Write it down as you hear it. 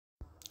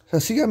सत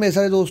श्री अकाल मेरे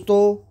सारे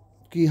दोस्तों,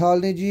 की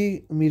हाल ने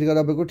जी। उम्मीद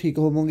करदा बिल्कुल ठीक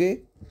होवोगे।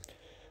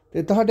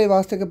 तो तुहाडे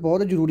वास्ते एक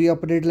बहुत जरूरी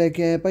अपडेट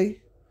लैके आए भाई।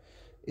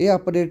 ये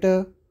अपडेट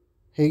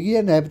हैगी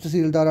है नायब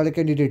तहसीलदार वाले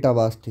कैंडीडेटा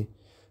वास्ते।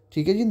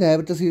 ठीक है जी,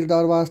 नायब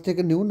तहसीलदार वास्ते एक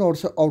न्यू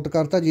नोटिस आउट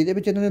करता जिहदे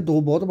विच इन्होंने दो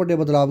बहुत बड़े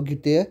बदलाव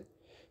किए है।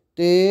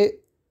 तो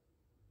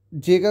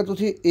जेकर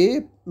तुसीं ये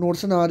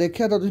नोटिस ना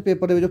देखिया तो तुसीं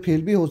पेपर दे विच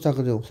फेल भी हो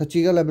सकते हो।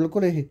 सच्ची गल है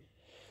बिल्कुल ये।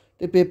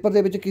 तो पेपर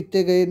दे विच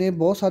कीते गए ने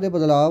बहुत सारे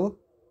बदलाव।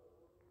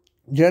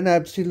 ਜਿਹੜਾ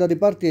ਨਾਇਬ ਤਹਿਸੀਲਦਾਰ ਦੀ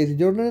ਭਰਤੀ ਆਈ ਸੀ,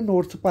 ਜੋ ਉਹਨਾਂ ਨੇ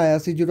ਨੋਟਿਸ ਪਾਇਆ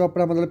ਸੀ ਜਦੋਂ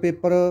ਆਪਣਾ ਮਤਲਬ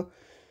ਪੇਪਰ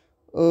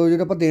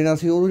ਜਿਹੜਾ ਆਪਾਂ ਦੇਣਾ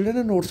ਸੀ, ਉਦੋਂ ਜਿਹੜਾ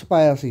ਨੇ ਨੋਟਿਸ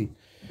ਪਾਇਆ ਸੀ।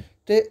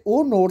 ਅਤੇ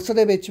ਉਹ ਨੋਟਿਸ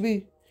ਦੇ ਵਿੱਚ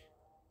ਵੀ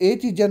ਇਹ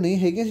ਚੀਜ਼ਾਂ ਨਹੀਂ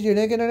ਹੈਗੀਆਂ ਸੀ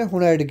ਜਿਹੜੀਆਂ ਕਿ ਇਹਨਾਂ ਨੇ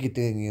ਹੁਣ ਐਡ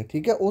ਕੀਤੀਆਂ ਹੈਗੀਆਂ।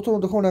 ਠੀਕ ਹੈ, ਉਹ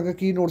ਤੁਹਾਨੂੰ ਦਿਖਾਉਣਾ ਕਿ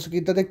ਕੀ ਨੋਟਿਸ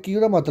ਕੀਤਾ ਅਤੇ ਕੀ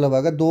ਉਹਦਾ ਮਤਲਬ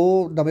ਹੈਗਾ।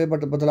 ਦੋ ਨਵੇਂ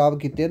ਬਦਲਾਵ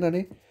ਕੀਤੇ ਇਹਨਾਂ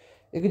ਨੇ।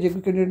 ਇੱਕ ਜੇ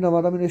ਕੋਈ ਕੈਂਡੀਡੇਟ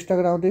ਨਵਾਂ ਤਾਂ ਮੈਨੂੰ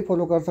ਇੰਸਟਾਗ੍ਰਾਮ 'ਤੇ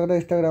ਫੋਲੋ ਕਰ ਸਕਦਾ।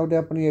 ਇੰਸਟਾਗ੍ਰਾਮ 'ਤੇ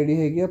ਆਪਣੀ ਆਈ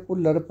ਡੀ ਹੈਗੀ ਆ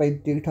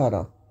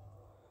ਭੁੱਲਰ3518।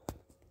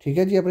 ਠੀਕ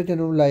ਹੈ ਜੀ, ਆਪਣੇ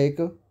ਚੈਨਲ ਨੂੰ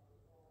ਲਾਈਕ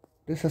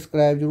ਅਤੇ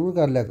ਸਬਸਕ੍ਰਾਈਬ ਜ਼ਰੂਰ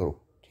ਕਰ ਲਿਆ ਕਰੋ।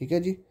 ਠੀਕ ਹੈ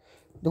ਜੀ,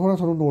 ਦਿਖਾਉਣਾ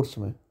ਤੁਹਾਨੂੰ ਨੋਟਿਸ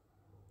ਮੈਂ।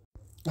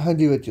 हाँ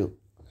जी बच्चों,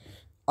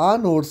 आ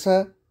नोट्स है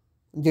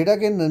जोड़ा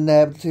कि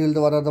नायब तहसील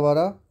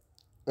द्वारा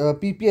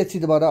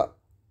PPSC द्वारा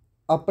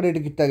अपडेट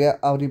किया गया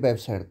अपनी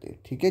वैबसाइट पर।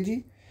 ठीक है जी,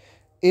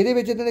 ये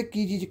इन्होंने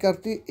की चीज़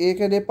करती, ये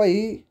कहते भाई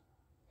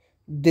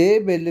they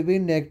will be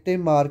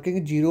negative marking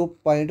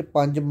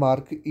 0.5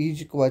 mark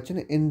each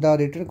question in the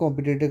written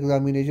competitive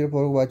examination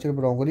for question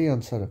ब्रोंगली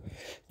answer.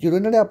 जो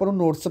इन्होंने अपन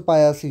नोट्स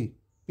पाया सी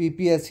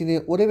PPSC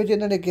ने, वो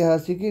इन्होंने कहा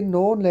कि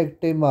नो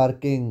नैगेटिव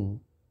मार्किंग,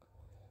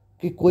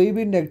 कि कोई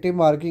भी नैगेटिव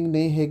मार्किंग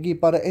नहीं हैगी।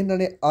 पर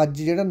इन्होंने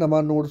अज जो नवा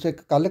नोट्स एक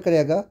कल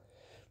करागा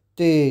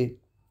तो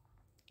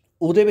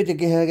वो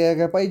कहा गया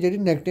है भाई जी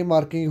नैगेटिव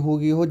मार्किंग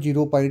होगी वो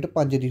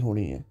 0.5 की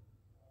होनी है।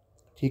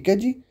 ठीक है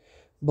जी,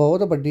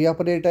 बहुत वड्डी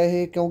अपडेट है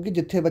ये, क्योंकि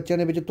जिथे बच्चों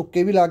ने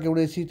तुक्के भी ला के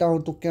आने से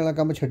हुण तुक्के वाला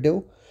काम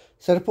छड्डिओ,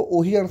 सिर्फ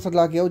उही आंसर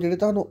ला के आओ जिहड़े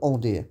तुहानूं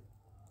आउंदे आ।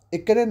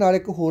 एक ने नाल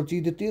एक होर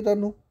चीज़ दित्ती है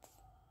तुहानूं,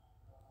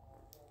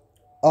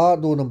 आ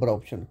 2 number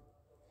option.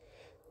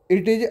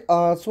 It is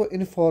also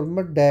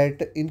informed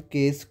that in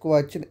case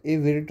question a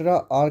visitor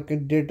or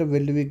candidate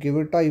will be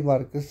given 2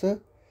 marks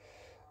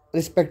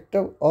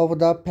respective of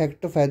the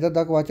fact whether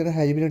the question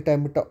has been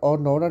attempted or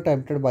not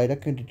attempted by the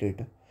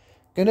candidate।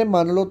 कहने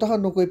मान लो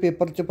तुहानूं कोई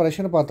paper च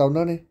प्रश्न पाता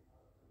उन्होंने,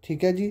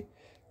 ठीक है जी,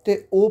 तो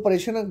वो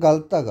प्रश्न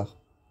गलत हैगा।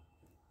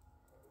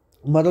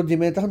 मतलब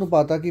जिवें तुहानूं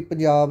पता कि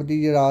पंजाब की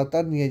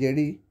राजधानी है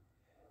जिहड़ी,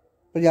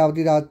 पंजाब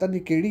की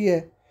राजधानी किहड़ी है,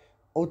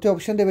 उत्थे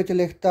ऑप्शन दे विच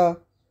लिखता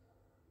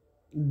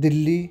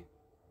दिल्ली,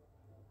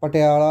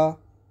 पटियाला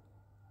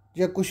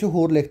या कुछ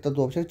होर लिखता,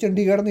 2 ऑप्शन,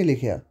 चंडीगढ़ नहीं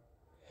लिखा।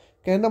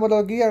 कहने का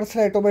मतलब कि आंसर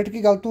ऐटोमैटिक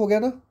ही गलत हो गया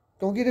ना,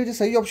 क्योंकि ये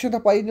सही ऑप्शन तो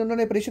पाई नहीं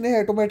उन्होंने, प्रश्न ये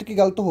ऐटोमैटिक ही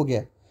गलत हो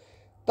गया।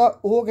 तो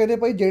वो कहते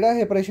भाई जोड़ा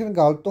ये प्रश्न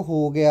गलत हो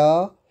गया,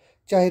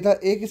 चाहे तो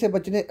ये किसी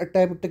बच्चे ने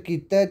अटैम्प्ट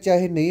किया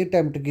चाहे नहीं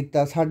अटैम्प्ट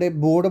किया, साडे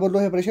बोर्ड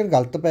वालों यह प्रश्न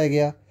गलत पै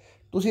गया।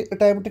 तुसीं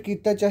अटैम्प्ट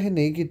किया चाहे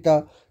नहीं किया,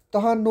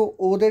 तुहानूं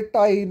उहदे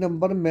 2.5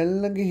 नंबर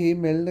मिलणगे ही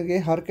मिलणगे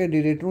हर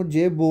कैंडीडेट नूं,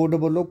 जे बोर्ड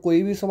वालों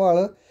कोई भी सवाल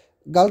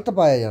गलत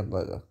पाया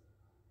जाता है।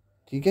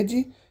 ठीक है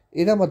जी,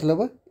 इसका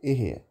मतलब यह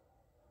है।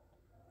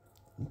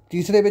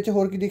 तीसरे विच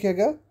होर की लिखा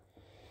गया,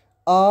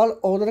 all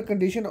other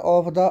condition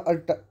of the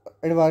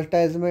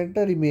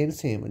advertisement remain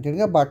same.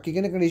 जिहड़ियां बाकी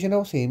कहने कंडीशन है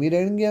वो सेम ही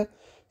रहणगियां,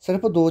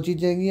 सिर्फ 2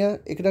 चीज़ां हैगियां।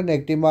 एक तो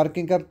नैगेटिव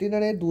मार्किंग करती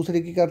इन्होंने,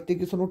 दूसरी की करती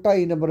कि तुहानूं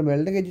 2.5 नंबर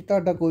मिलणगे जे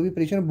तुहाडा कोई भी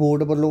प्रश्न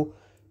बोर्ड वालों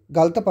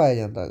गलत पाया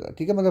जाता है।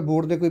 ठीक है, मतलब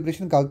बोर्ड ने कोई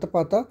प्रश्न गलत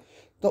पाता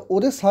तो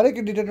वो सारे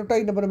कैंडीडेट को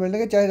 2.5 नंबर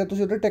मिलणगे, चाहे तो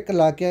तुसीं उहते टिक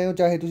ला के आए हो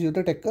चाहे तुसीं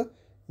उहते टिक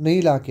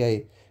नहीं ला के आए।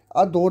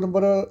 आ 2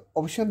 नंबर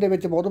ऑप्शन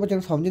के बहुत बच्चों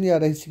को समझ नहीं आ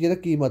रही सी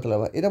की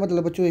मतलब है। यदा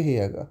मतलब बच्चों ये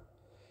है।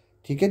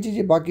 ठीक है जी,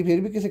 जे बाकी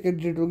फिर भी किसी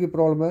कैंडीडेट को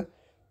प्रॉब्लम है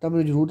तो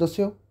मैं जरूर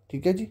दस्यो।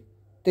 ठीक है जी,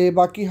 तो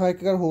बाकी हाँ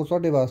एक गल होर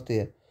तुहाडे वास्ते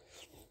है,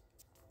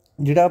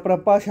 जिहड़ा अपना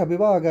भाषा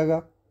विभाग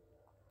हैगा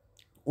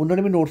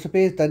उन्होंने भी नोट्स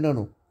भेजता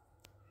इन्हों।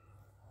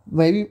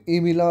 मैं भी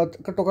ईमेलां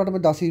घट्टो घट्ट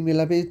मैं 10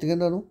 ईमेलां भेजतियां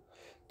इन्हों,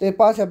 तो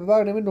भाषा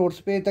विभाग ने भी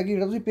नोट्स भेजता कि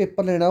जिहड़ा तुसीं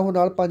पेपर लेना वो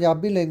नाल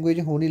पंजाबी लैंगुएज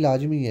होनी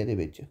लाजमी है इहदे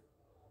विच।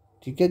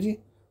 ठीक है जी,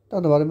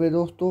 धन्यवाद मेरे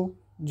दोस्तों,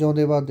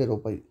 जिउंदे वसदे रहो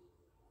भाई।